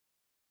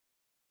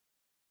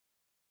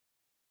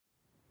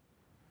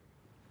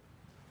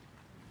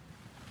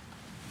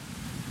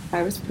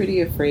I was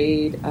pretty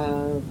afraid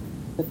of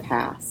the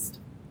past,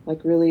 like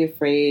really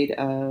afraid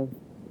of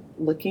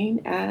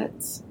looking at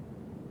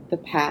the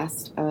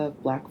past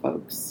of Black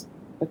folks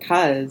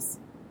because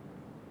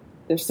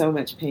there's so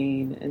much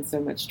pain and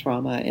so much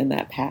trauma in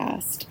that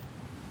past.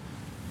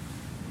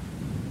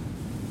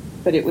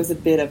 But it was a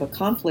bit of a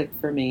conflict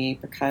for me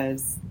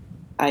because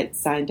I'd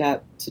signed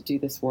up to do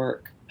this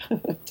work,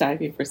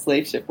 Diving for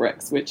Slave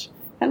Shipwrecks, which,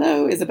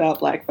 hello, is about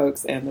Black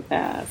folks and the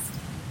past.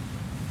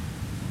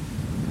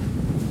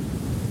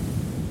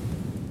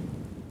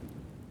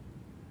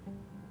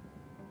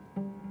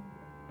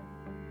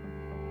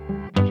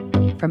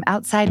 From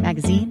Outside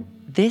Magazine,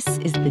 this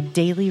is The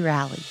Daily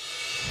Rally.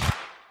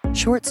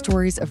 Short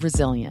stories of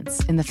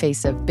resilience in the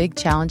face of big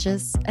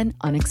challenges and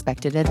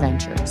unexpected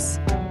adventures.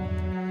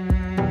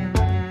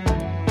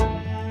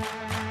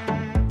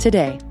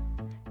 Today,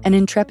 an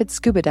intrepid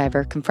scuba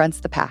diver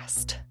confronts the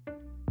past.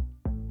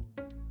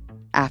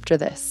 After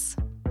this.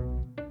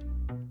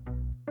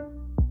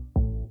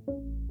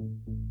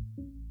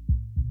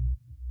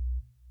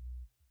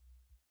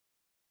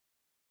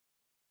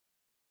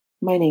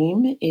 My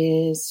name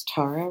is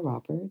Tara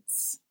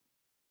Roberts.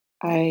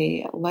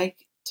 I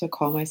like to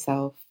call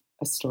myself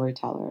a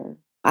storyteller.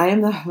 I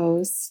am the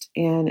host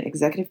and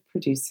executive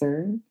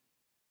producer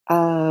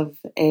of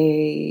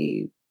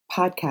a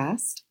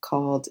podcast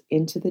called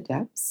Into the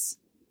Depths.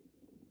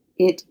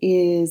 It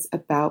is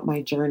about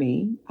my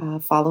journey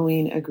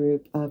following a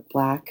group of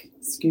Black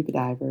scuba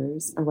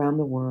divers around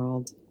the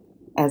world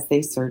as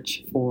they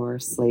search for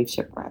slave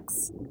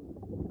shipwrecks.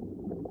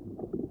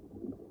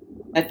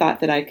 I thought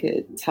that I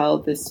could tell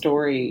this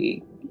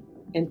story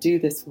and do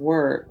this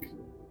work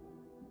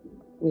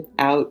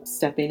without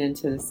stepping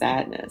into the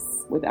sadness,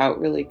 without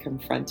really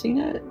confronting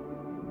it.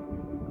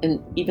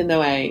 And even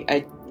though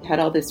I had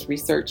all this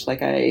research,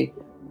 like I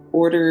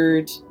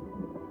ordered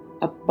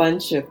a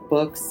bunch of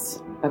books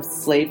of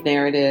slave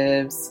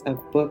narratives, of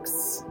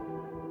books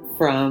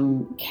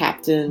from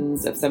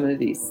captains of some of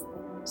these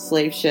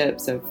slave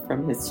ships,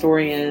 from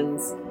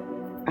historians.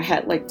 I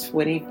had like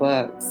 20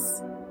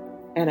 books.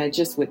 And I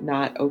just would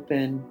not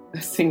open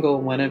a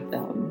single one of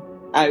them.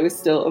 I was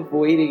still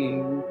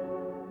avoiding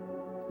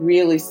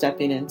really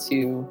stepping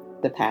into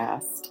the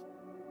past.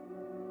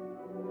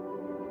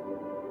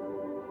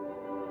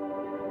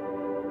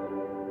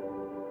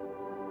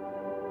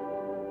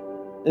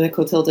 And the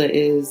Clotilda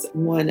is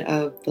one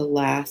of the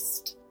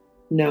last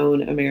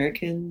known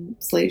American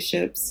slave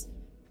ships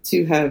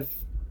to have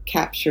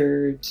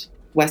captured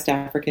West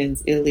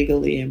Africans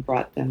illegally and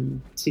brought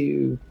them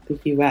to the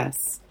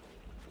U.S.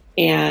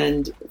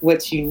 And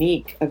what's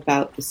unique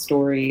about the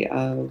story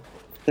of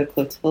the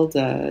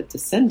Clotilda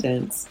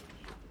descendants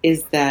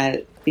is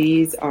that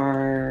these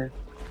are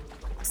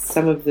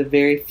some of the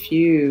very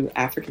few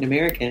African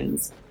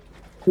Americans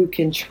who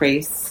can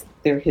trace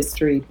their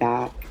history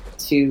back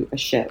to a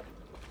ship,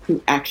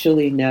 who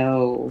actually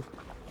know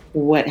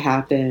what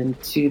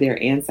happened to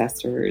their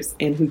ancestors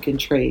and who can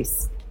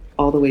trace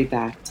all the way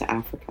back to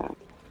Africa.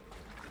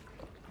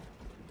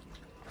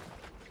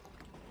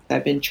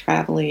 I've been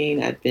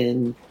traveling, I've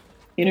been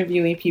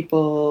interviewing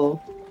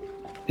people,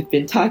 I've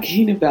been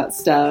talking about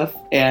stuff,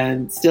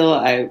 and still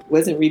I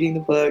wasn't reading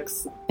the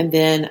books. And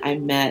then I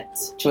met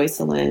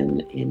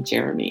Joycelyn and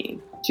Jeremy,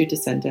 two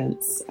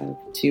descendants of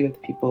two of the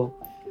people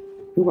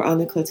who were on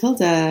the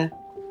Clotilda.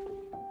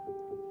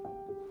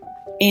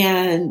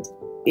 And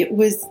it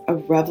was a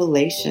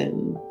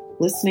revelation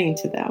listening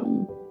to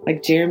them.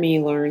 Like Jeremy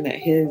learned that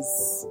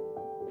his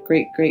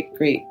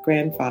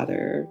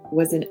great-great-great-grandfather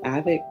was an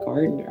avid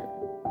gardener.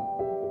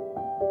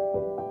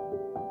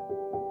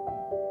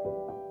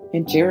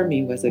 And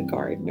Jeremy was a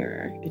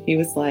gardener. And he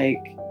was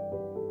like,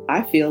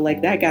 I feel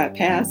like that got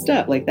passed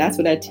up. Like, that's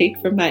what I take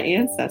from my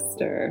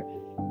ancestor.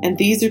 And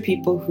these are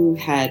people who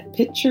had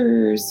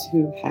pictures,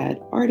 who had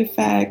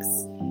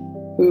artifacts,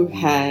 who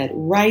had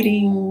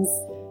writings.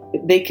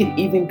 They could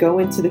even go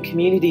into the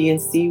community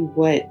and see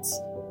what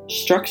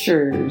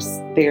structures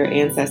their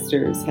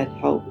ancestors had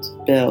helped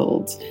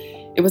build.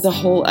 It was a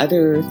whole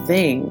other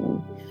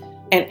thing.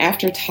 And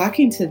after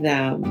talking to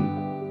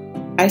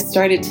them, I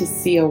started to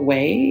see a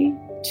way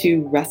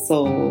to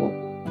wrestle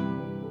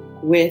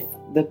with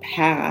the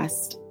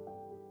past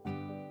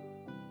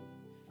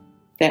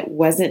that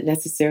wasn't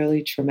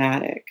necessarily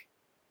traumatic.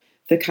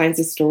 The kinds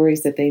of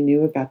stories that they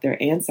knew about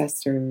their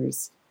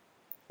ancestors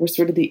were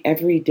sort of the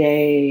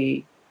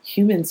everyday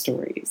human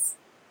stories.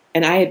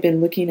 And I had been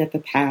looking at the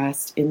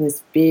past in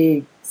this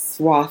big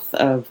swath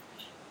of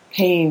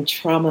pain,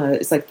 trauma.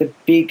 It's like the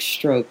big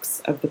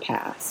strokes of the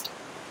past.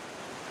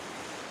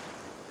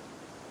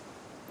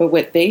 But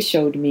what they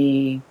showed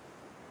me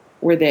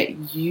were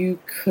that you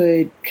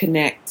could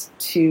connect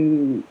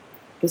to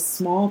the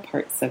small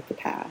parts of the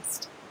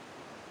past.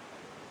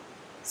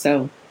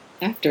 So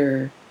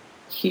after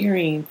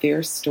hearing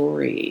their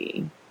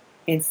story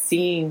and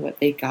seeing what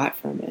they got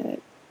from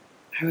it,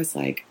 I was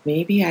like,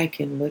 maybe I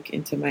can look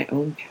into my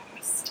own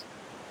past.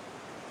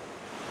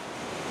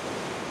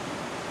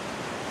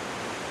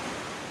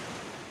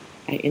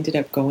 I ended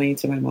up going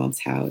to my mom's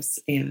house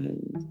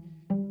and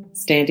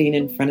standing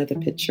in front of the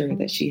picture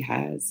that she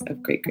has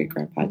of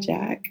great-great-grandpa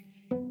Jack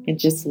and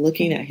just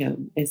looking at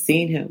him and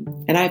seeing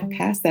him. And I've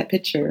passed that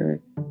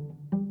picture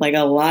like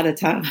a lot of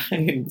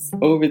times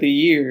over the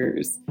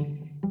years.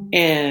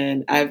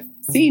 And I've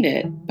seen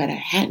it, but I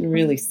hadn't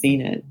really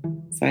seen it.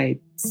 So I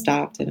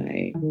stopped and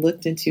I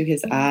looked into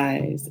his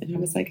eyes and I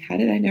was like, how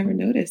did I never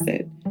notice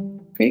it?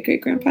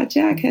 Great-great-grandpa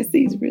Jack has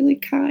these really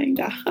kind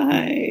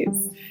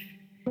eyes.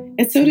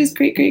 And so does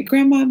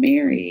great-great-grandma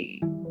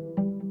Mary.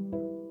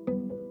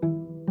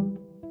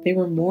 They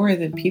were more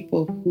than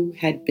people who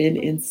had been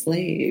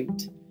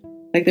enslaved.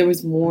 Like there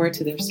was more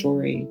to their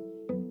story.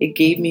 It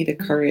gave me the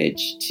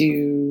courage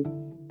to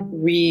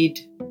read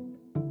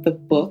the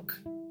book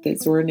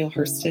that Zora Neale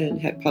Hurston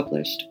had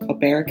published called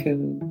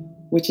Barracoon,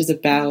 which is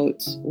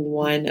about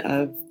one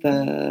of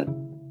the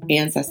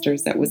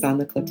ancestors that was on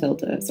the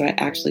Clotilda. So I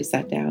actually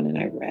sat down and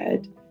I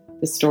read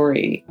the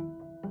story.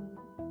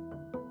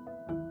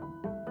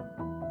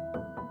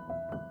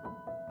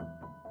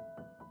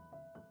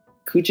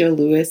 Cudjo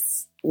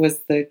Lewis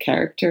was the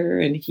character,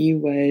 and he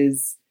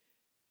was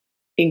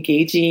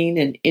engaging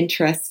and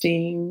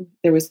interesting.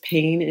 There was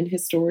pain in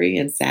his story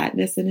and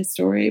sadness in his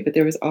story, but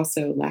there was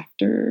also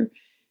laughter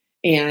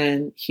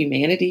and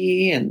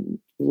humanity and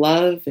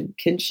love and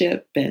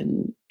kinship.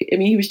 And I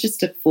mean, he was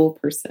just a full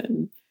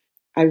person.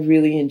 I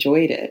really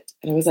enjoyed it.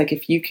 And I was like,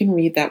 if you can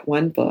read that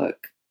one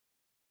book,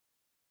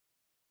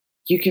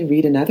 you can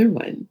read another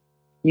one.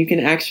 You can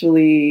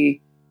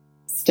actually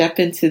step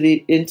into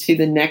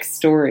the next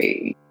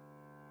story.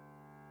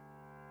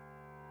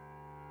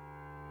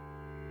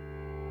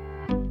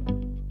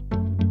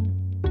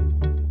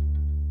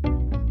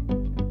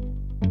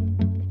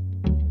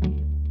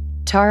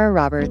 Tara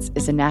Roberts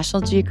is a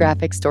National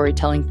Geographic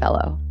Storytelling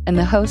Fellow and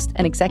the host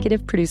and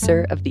executive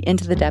producer of the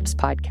Into the Depths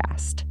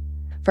podcast.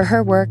 For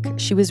her work,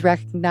 she was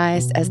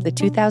recognized as the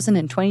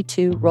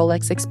 2022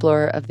 Rolex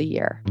Explorer of the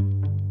Year.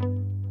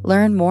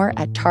 Learn more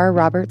at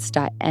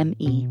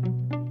tararoberts.me.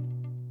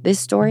 This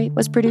story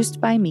was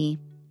produced by me,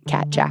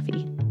 Kat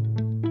Jaffe.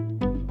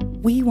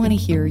 We want to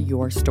hear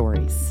your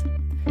stories.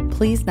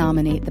 Please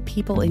nominate the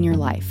people in your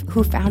life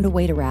who found a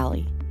way to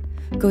rally.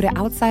 Go to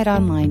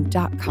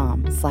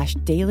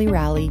outsideonline.com/Daily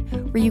Rally,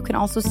 where you can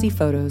also see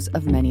photos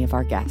of many of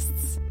our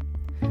guests.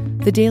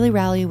 The Daily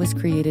Rally was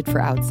created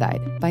for Outside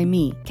by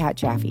me, Kat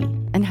Jaffe,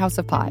 and House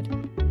of Pod.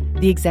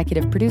 The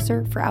executive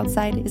producer for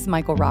Outside is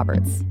Michael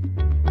Roberts.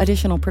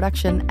 Additional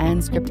production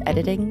and script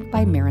editing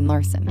by Maren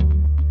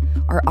Larson.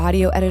 Our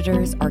audio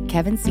editors are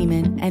Kevin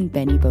Seaman and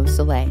Benny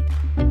Beausoleil,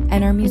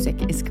 and our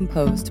music is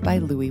composed by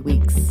Louis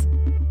Weeks.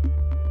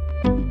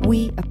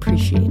 We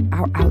appreciate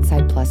our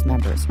Outside Plus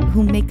members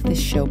who make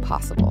this show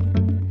possible.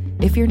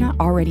 If you're not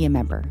already a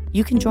member,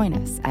 you can join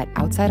us at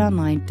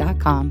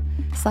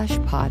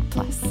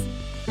outsideonline.com/podplus.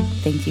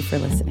 Thank you for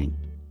listening.